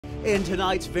In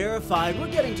tonight's Verified,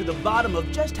 we're getting to the bottom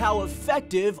of just how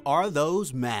effective are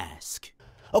those masks.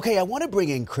 Okay, I want to bring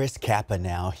in Chris Kappa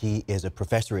now. He is a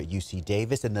professor at UC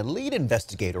Davis and the lead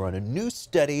investigator on a new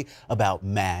study about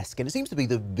masks. And it seems to be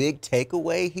the big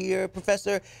takeaway here,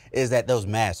 Professor, is that those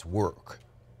masks work.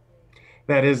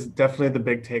 That is definitely the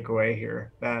big takeaway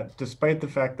here, that despite the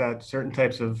fact that certain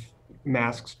types of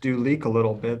masks do leak a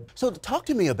little bit. So talk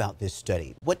to me about this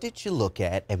study. What did you look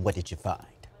at and what did you find?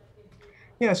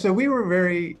 Yeah, so we were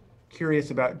very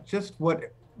curious about just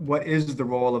what is the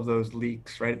role of those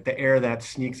leaks, right? The air that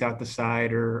sneaks out the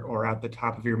side or out the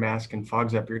top of your mask and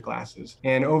fogs up your glasses.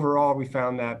 And overall, we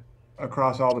found that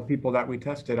across all the people that we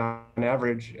tested, on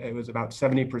average, it was about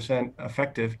 70%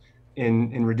 effective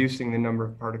in reducing the number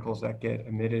of particles that get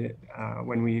emitted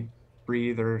when we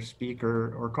breathe or speak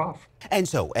or cough. And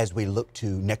so as we look to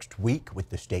next week with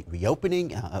the state reopening,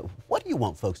 what do you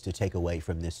want folks to take away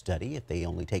from this study if they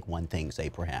only take one thing, say,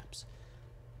 perhaps?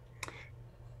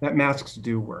 That masks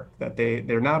do work, that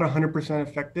they're not 100%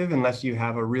 effective unless you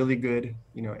have a really good,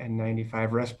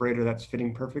 N95 respirator that's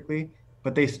fitting perfectly,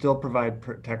 but they still provide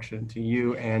protection to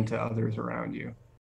you and to others around you.